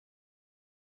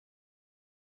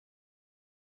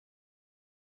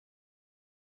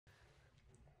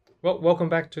Well, welcome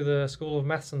back to the School of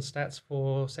Maths and Stats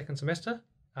for second semester.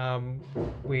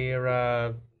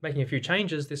 We're making a few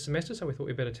changes this semester, so we thought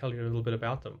we'd better tell you a little bit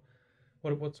about them.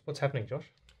 What's happening, Josh?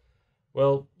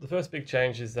 Well, the first big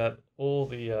change is that all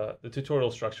the tutorial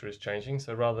structure is changing.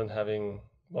 So rather than having,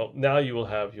 well, now you will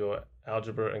have your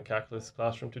algebra and calculus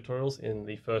classroom tutorials in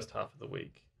the first half of the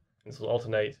week. This will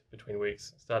alternate between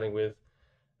weeks, starting with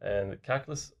a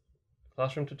calculus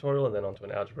classroom tutorial and then onto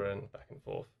an algebra and back and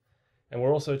forth. And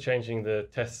we're also changing the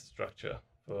test structure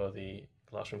for the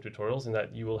classroom tutorials in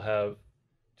that you will have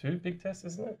two big tests,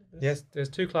 isn't it? Yes, there's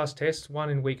two class tests, one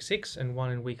in week 6 and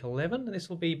one in week 11. And this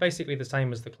will be basically the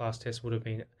same as the class tests would have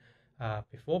been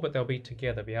before, but they'll be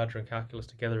together, the algebra and calculus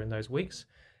together in those weeks.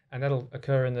 And that'll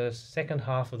occur in the second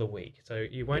half of the week. So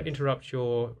you won't interrupt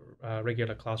your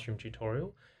regular classroom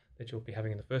tutorial that you'll be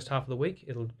having in the first half of the week.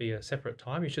 It'll be a separate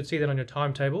time. You should see that on your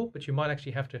timetable, but you might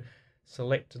actually have to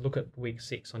look at week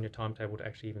 6 on your timetable to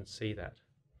actually even see that.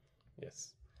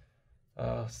 Yes.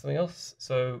 Something else?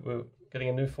 So we're getting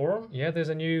a new forum? Yeah, there's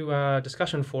a new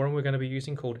discussion forum we're going to be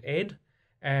using called ED,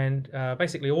 and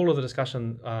basically all of the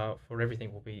discussion for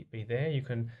everything will be there. You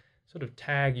can sort of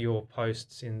tag your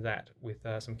posts in that with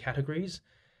some categories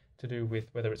to do with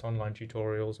whether it's online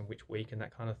tutorials and which week and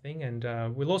that kind of thing. And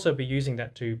we'll also be using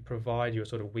that to provide you a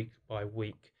sort of week by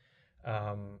week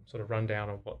sort of rundown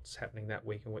of what's happening that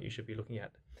week and what you should be looking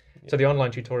at. Yeah. So the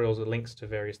online tutorials, the links to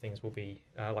various things will be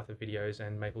like the videos,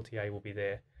 and MATH1231 will be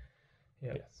there.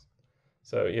 Yeah. Yes.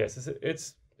 So yes,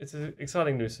 it's an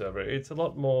exciting new server. It's a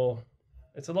lot more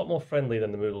friendly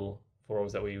than the Moodle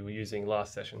forums that we were using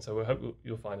last session. So we hope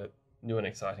you'll find it new and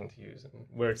exciting to use, and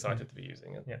we're excited to be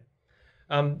using it. Yeah.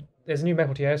 There's a new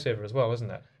MATH1231 server as well, isn't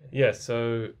there? Yes.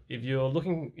 So if you're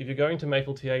going to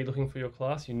MATH1231 looking for your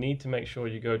class, you need to make sure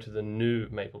you go to the new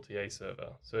MATH1231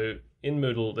 server. So in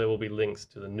Moodle, there will be links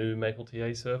to the new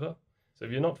MATH1231 server. So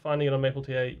if you're not finding it on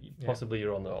MATH1231, possibly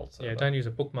you're on the old server. Yeah, don't use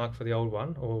a bookmark for the old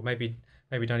one, or maybe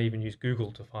don't even use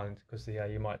Google to find, because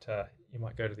you might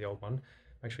go to the old one.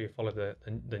 Make sure you follow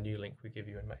the new link we give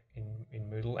you in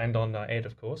Moodle and on ED,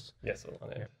 of course. Yes,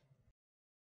 on ED. Yeah.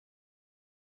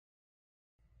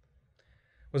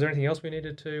 Was there anything else we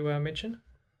needed to mention?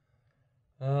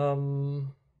 I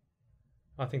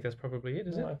think that's probably it,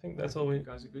 isn't it? I think that's all. You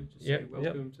guys are good. Just say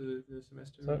welcome to the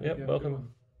semester. So,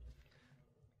 welcome.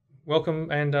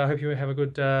 Welcome, and I hope you have a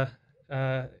good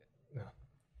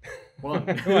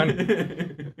one.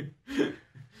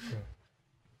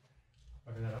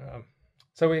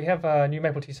 So we have a new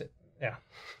MATH1231. Yeah.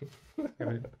 We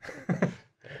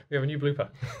have a new blooper.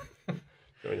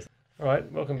 All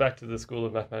right, welcome back to the School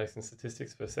of Mathematics and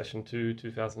Statistics for Session 2,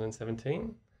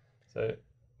 2017. So,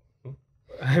 no,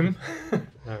 we're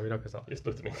not going to start. Just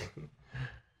look at me.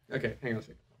 Okay, hang on a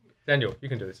second. Daniel, you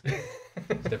can do this.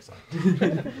 Step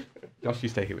aside. Josh, you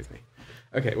stay here with me.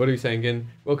 Okay, what are we saying again?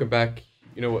 Welcome back.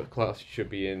 You know what class you should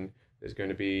be in. There's going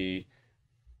to be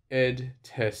ED,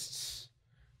 tests,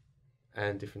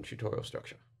 and different tutorial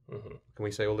structure. Mm-hmm. Can we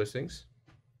say all those things?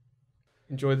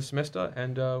 Enjoy the semester,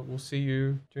 and we'll see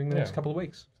you during the next couple of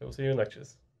weeks. So we'll see you in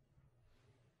lectures.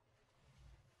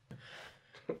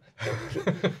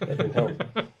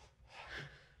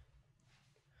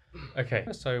 Okay,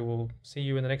 so we'll see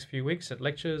you in the next few weeks at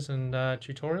lectures and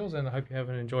tutorials, and I hope you have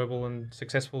an enjoyable and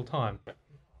successful time.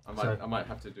 I might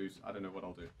have to do. I don't know what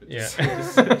I'll do. But yeah,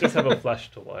 just have a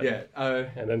flash to white. Yeah,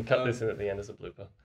 and then cut this in at the end as a blooper.